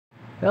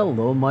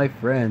Hello, my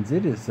friends.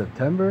 It is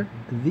September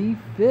the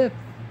 5th.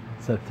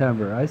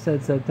 September. I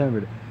said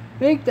September.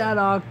 Make that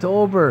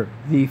October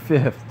the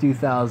 5th,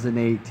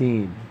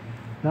 2018.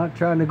 Not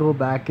trying to go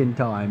back in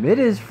time. It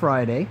is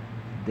Friday.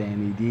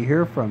 Danny D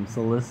here from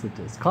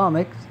Solicitous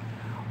Comics.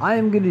 I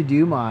am going to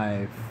do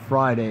my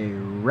Friday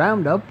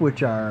roundup,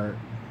 which are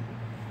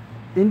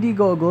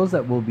Indiegogos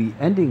that will be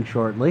ending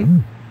shortly.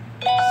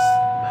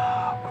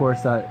 Of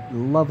course, that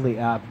lovely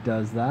app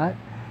does that.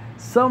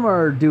 Some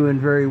are doing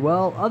very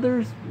well,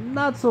 others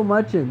not so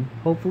much, and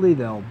hopefully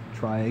they'll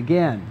try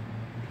again.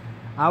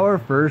 Our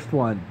first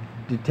one,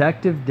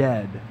 Detective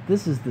Dead.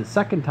 This is the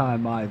second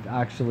time I've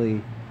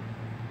actually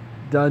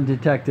done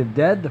Detective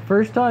Dead. The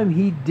first time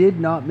he did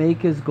not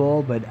make his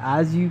goal, but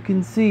as you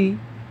can see,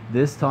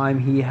 this time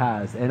he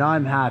has. And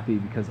I'm happy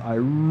because I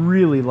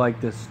really like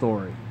this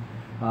story.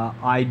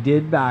 I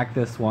did back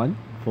this one,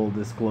 full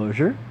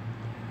disclosure.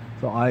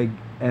 So I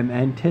am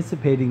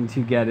anticipating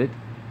to get it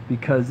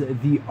because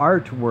the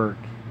artwork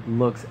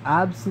looks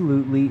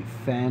absolutely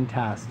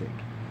fantastic.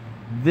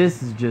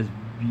 This is just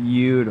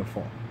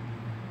beautiful.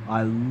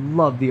 I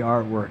love the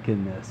artwork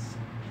in this.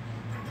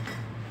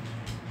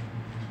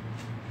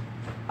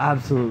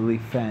 Absolutely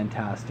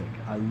fantastic.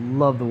 I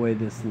love the way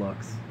this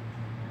looks.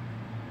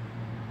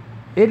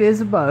 It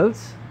is about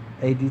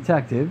a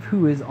detective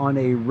who is on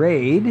a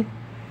raid,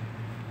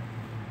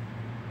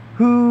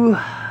 who,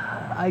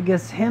 I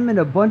guess him and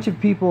a bunch of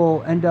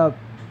people end up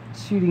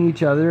shooting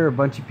each other. A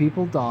bunch of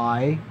people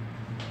die.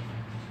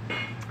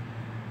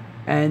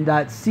 And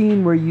that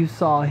scene where you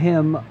saw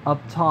him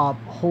up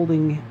top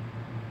holding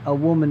a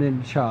woman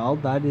and a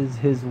child, that is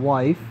his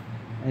wife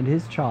and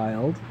his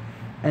child,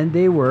 and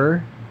they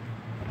were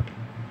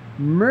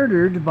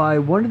murdered by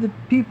one of the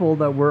people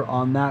that were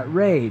on that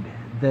raid.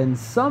 Then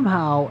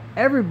somehow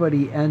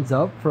everybody ends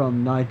up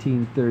from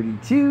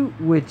 1932,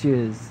 which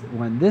is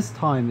when this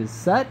time is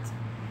set,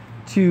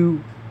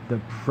 to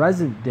the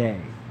present day.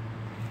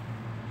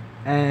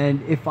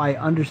 And if I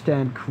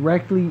understand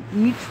correctly,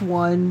 each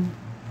one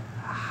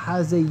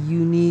has a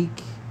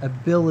unique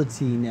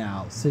ability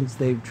now since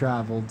they've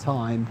traveled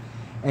time,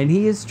 and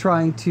he is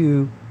trying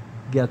to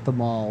get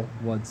them all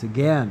once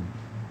again.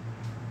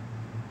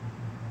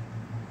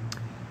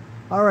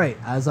 All right,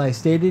 as I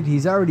stated,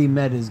 he's already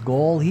met his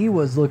goal. He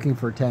was looking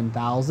for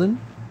 10,000.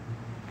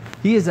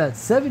 He is at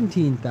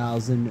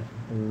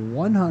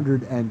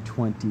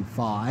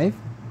 17,125.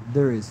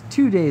 There is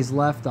 2 days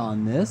left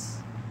on this.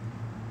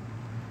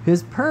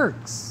 His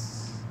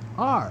perks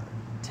are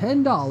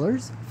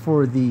 $10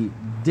 for the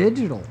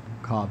digital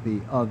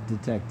copy of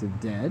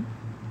Detective Dead,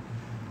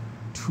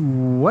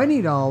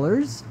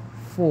 $20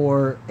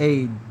 for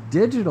a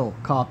digital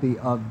copy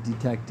of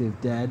Detective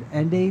Dead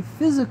and a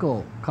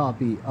physical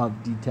copy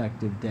of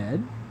Detective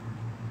Dead,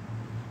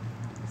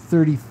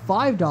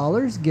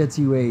 $35 gets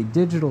you a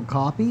digital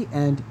copy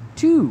and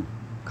 2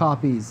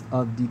 copies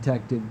of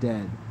Detective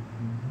Dead.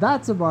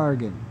 That's a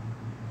bargain.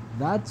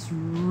 That's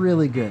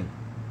really good.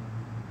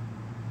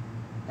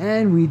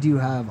 And we do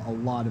have a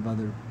lot of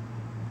other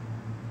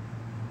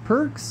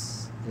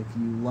perks. If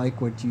you like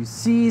what you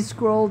see,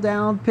 scroll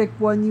down, pick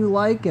one you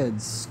like, and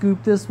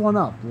scoop this one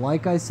up.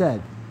 Like I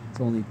said,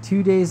 it's only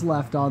 2 days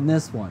left on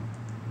this one.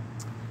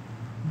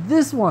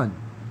 This one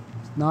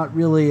is not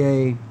really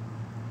a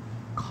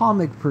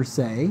comic per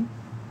se,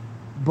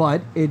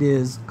 but it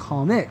is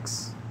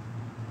comics.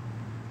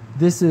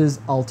 This is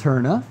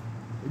Alterna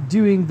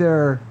doing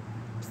their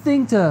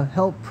thing to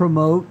help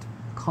promote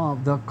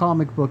the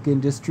comic book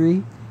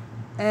industry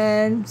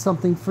and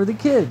something for the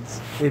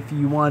kids. If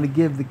you want to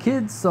give the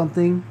kids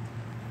something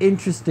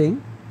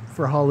interesting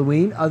for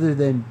Halloween other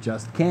than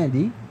just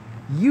candy,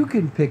 you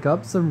can pick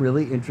up some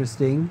really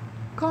interesting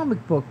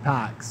comic book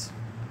packs.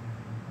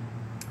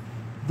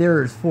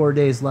 There's 4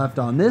 days left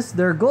on this.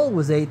 Their goal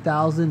was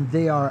 8,000.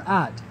 They are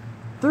at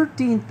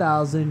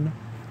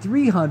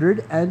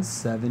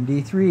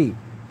 13,373.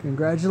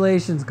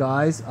 Congratulations,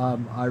 guys.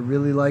 I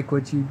really like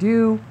what you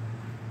do,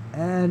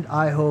 and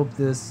I hope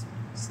this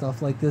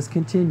stuff like this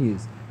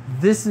continues.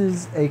 This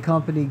is a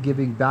company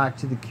giving back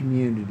to the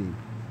community,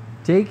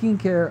 taking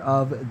care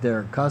of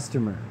their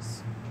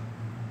customers.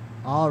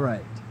 All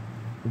right,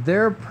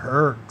 their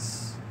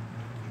perks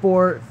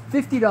for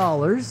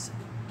 $50,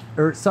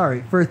 or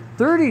sorry, for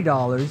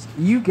 $30,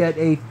 you get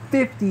a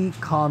 50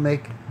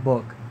 comic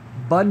book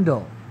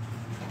bundle.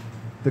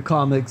 The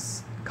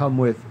comics come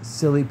with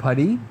Silly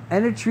Putty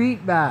and a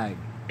treat bag.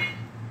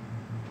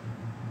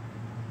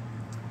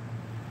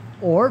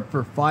 Or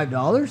for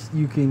 $5,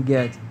 you can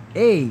get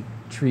a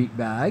treat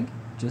bag,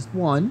 just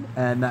one,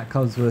 and that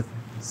comes with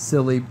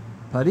Silly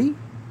Putty,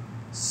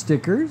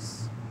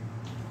 stickers,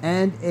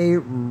 and a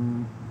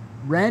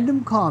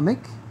random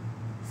comic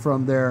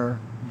from their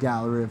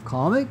gallery of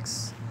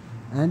comics,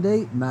 and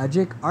a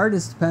magic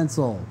artist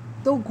pencil.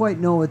 Don't quite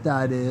know what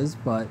that is,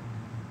 but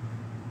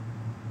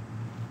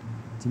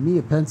to me,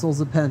 a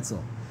pencil's a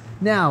pencil.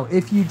 Now,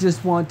 if you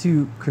just want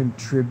to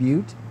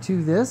contribute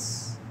to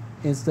this,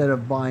 instead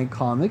of buying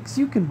comics,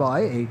 you can buy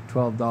a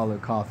 $12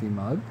 coffee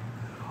mug,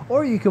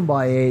 or you can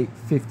buy a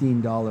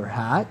 $15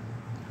 hat,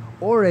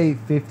 or a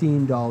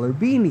 $15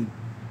 beanie,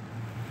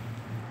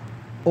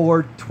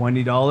 or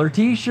 $20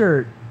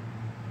 t-shirt,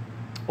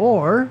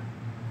 or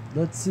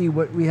let's see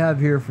what we have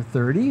here for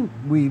 30.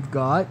 We've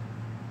got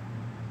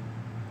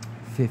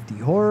 50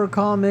 horror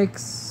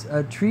comics,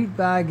 a treat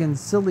bag, and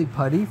silly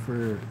putty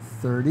for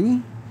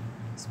 30.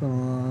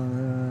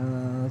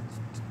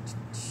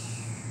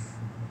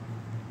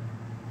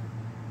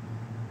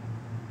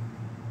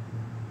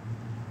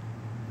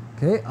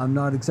 Okay, I'm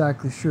not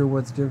exactly sure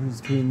what's the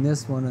difference between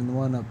this one and the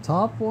one up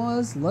top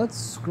was. Let's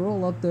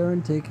scroll up there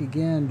and take a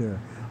gander.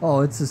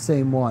 Oh, it's the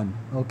same one.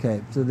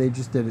 Okay, so they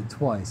just did it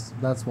twice.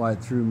 That's why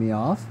it threw me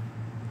off.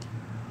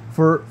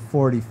 For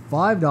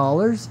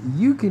 $45,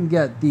 you can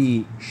get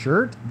the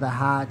shirt, the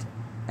hat,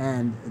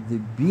 and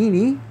the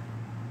beanie.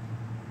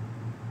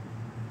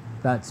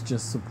 That's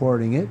just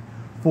supporting it.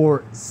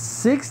 For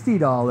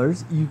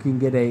 $60, you can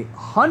get a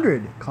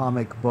 100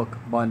 comic book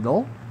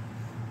bundle.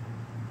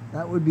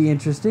 That would be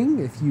interesting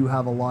if you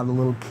have a lot of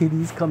little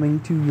kiddies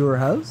coming to your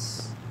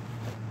house.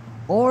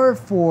 Or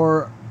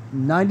for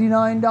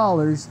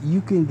 $99,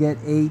 you can get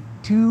a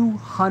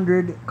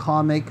 200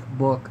 comic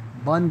book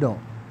bundle.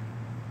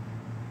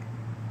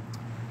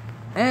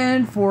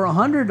 And for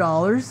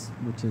 $100,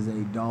 which is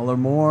 $1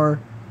 more,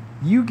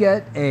 you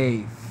get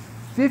a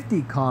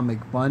 50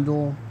 comic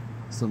bundle,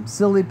 some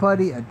silly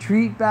putty, a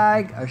treat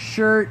bag, a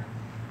shirt,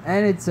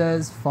 and it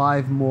says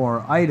 5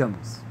 more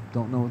items.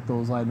 Don't know what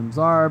those items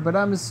are, but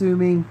I'm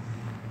assuming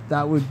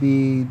that would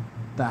be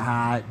the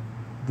hat,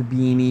 the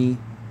beanie.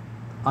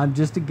 I'm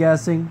just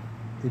guessing.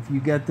 If you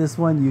get this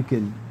one, you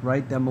can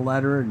write them a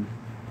letter and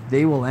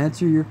they will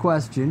answer your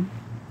question.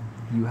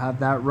 You have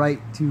that right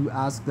to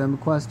ask them a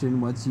question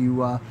once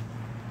you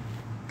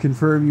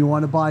confirm you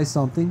want to buy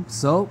something.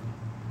 So,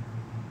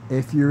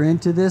 if you're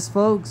into this,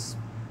 folks,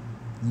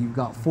 you've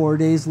got 4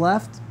 days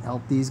left.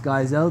 Help these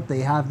guys out. They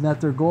have met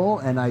their goal,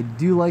 and I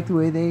do like the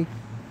way they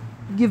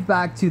give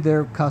back to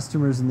their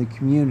customers in the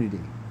community.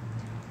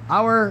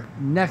 Our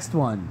next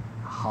one,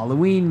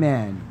 Halloween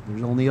Man.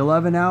 There's only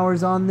 11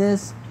 hours on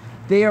this.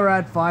 They are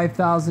at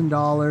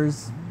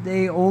 $5,000.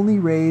 They only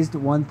raised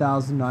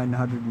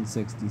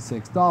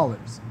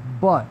 $1,966.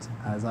 But,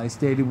 as I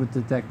stated with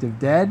Detective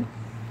Dead,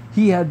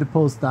 he had to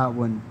post that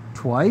one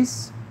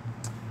twice.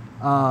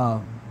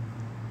 Brant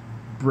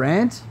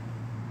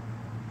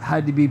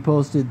had to be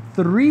posted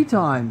 3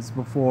 times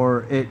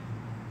before it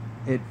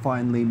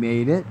finally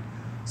made it.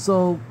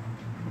 So,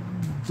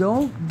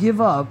 don't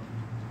give up.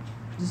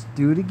 Just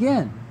do it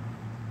again.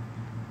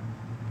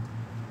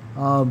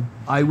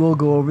 I will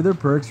go over their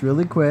perks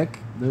really quick.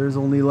 There's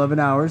only 11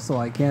 hours, so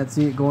I can't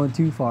see it going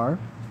too far.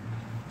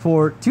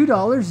 For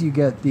 $2, you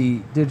get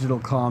the digital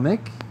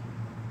comic.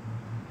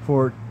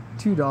 For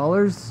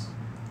 $2,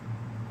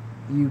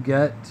 you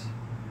get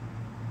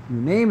your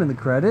name in the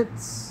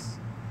credits.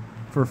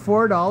 For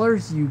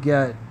 $4, you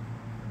get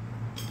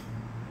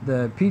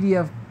the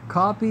PDF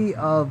copy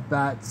of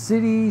Bat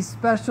City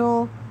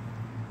Special.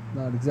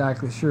 Not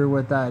exactly sure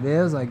what that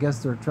is. I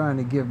guess they're trying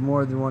to give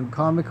more than one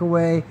comic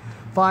away.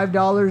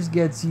 $5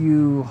 gets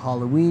you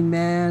Halloween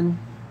Man.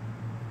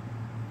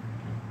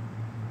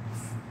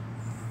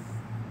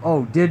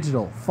 Oh,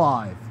 digital,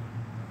 5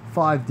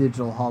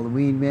 digital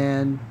Halloween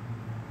Man.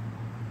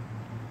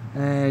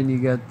 And you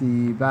get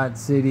the Bat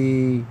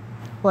City.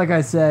 Like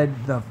I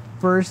said, the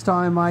first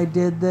time I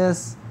did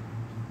this,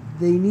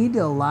 they need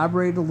to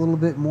elaborate a little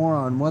bit more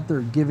on what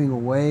they're giving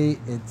away.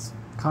 It's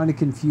kind of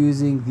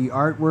confusing. The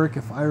artwork,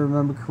 if I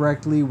remember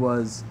correctly,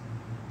 was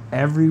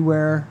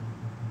everywhere.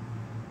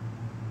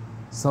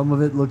 Some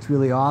of it looked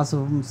really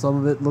awesome. Some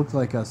of it looked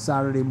like a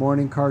Saturday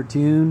morning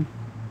cartoon.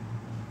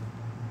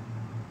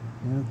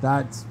 You know,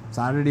 that's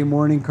Saturday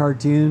morning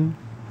cartoon.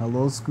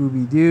 Hello,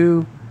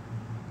 Scooby-Doo.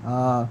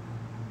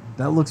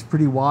 That looks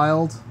pretty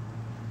wild.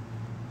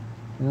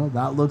 You know,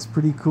 that looks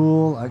pretty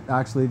cool.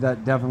 Actually,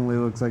 that definitely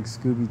looks like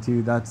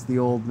Scooby-Doo. That's the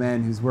old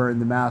man who's wearing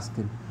the mask,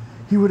 and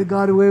he would have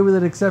got away with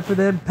it except for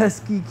them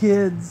pesky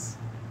kids.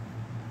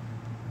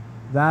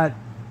 That's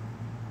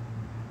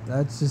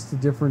just a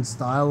different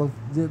style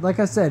of... Like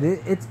I said,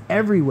 it's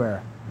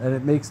everywhere, and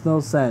it makes no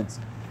sense.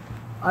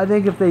 I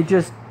think if they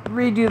just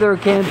redo their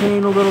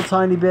campaign a little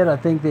tiny bit, I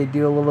think they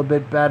do a little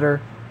bit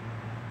better.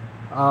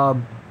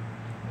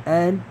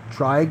 And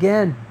try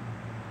again.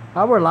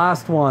 Our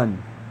last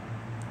one.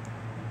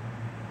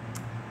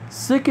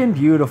 Sick and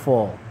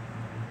Beautiful.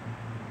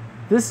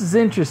 This is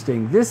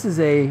interesting. This is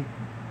a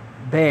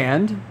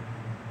band,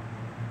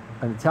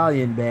 an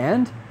Italian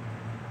band,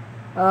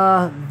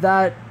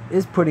 that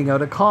is putting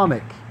out a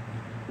comic.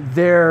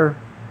 Their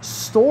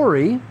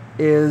story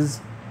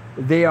is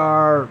they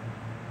are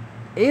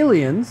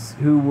aliens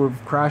who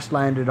have crash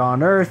landed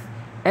on Earth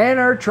and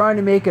are trying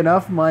to make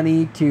enough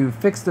money to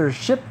fix their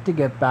ship to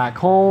get back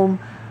home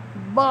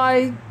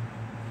by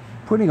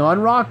putting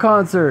on rock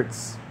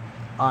concerts.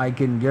 I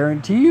can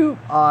guarantee you,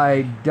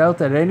 I doubt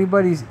that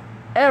anybody's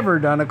ever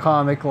done a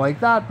comic like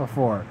that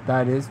before.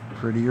 That is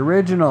pretty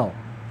original.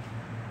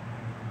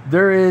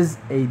 There is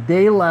a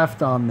day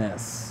left on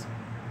this.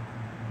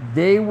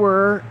 They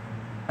were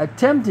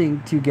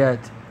attempting to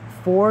get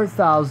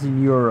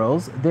 4,000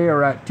 euros. They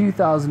are at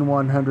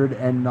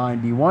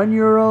 2,191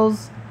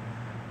 euros.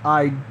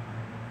 I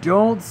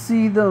don't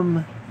see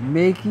them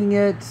making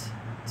it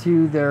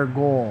to their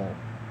goal,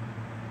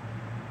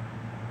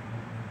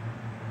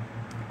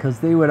 because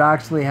they would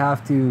actually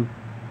have to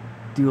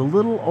do a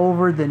little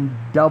over than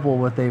double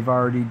what they've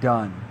already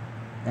done.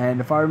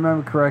 And if I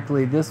remember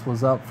correctly, this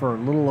was up for a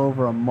little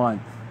over a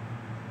month.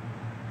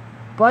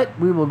 But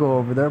we will go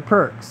over their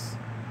perks.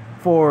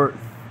 For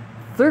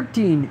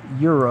 13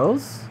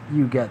 euros,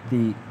 you get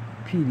the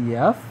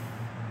PDF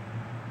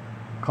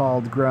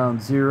called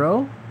Ground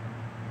Zero,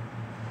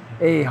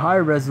 a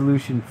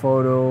high-resolution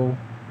photo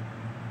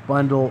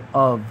bundle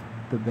of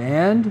the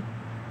band.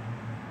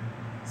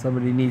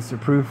 Somebody needs to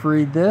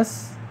proofread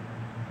this.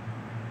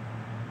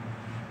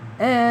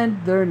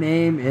 And their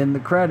name in the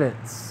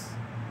credits.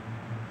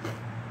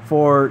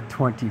 For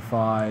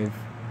 25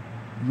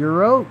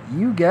 euro,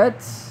 you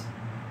get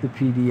the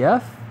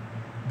PDF,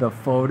 the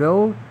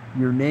photo,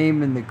 your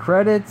name in the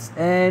credits,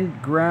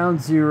 and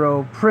Ground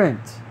Zero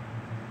print.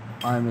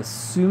 I'm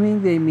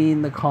assuming they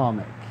mean the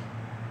comic.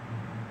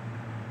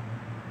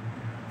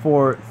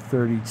 For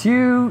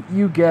 32,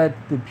 you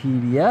get the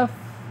PDF,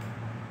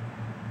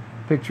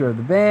 picture of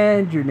the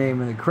band, your name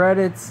in the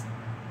credits,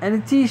 and a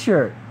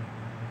t-shirt.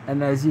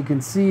 And as you can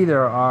see,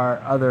 there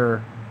are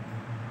other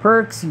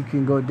perks. You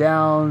can go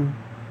down,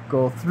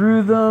 go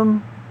through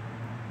them,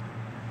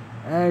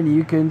 and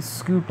you can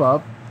scoop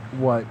up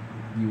what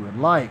you would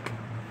like.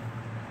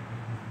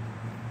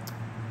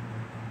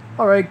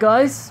 Alright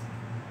guys,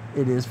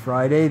 it is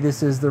Friday.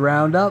 This is the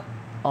roundup.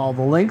 All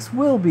the links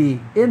will be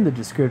in the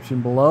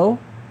description below.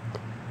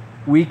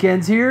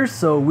 Weekends here,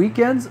 so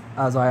weekends,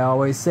 as I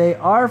always say,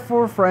 are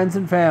for friends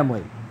and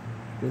family.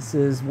 This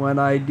is when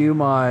I do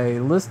my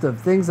list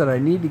of things that I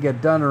need to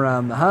get done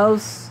around the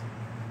house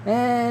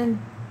and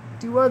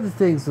do other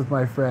things with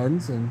my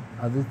friends and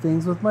other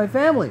things with my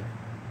family.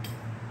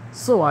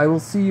 So I will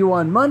see you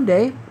on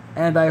Monday,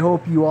 and I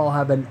hope you all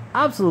have an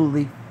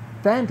absolutely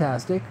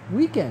fantastic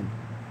weekend.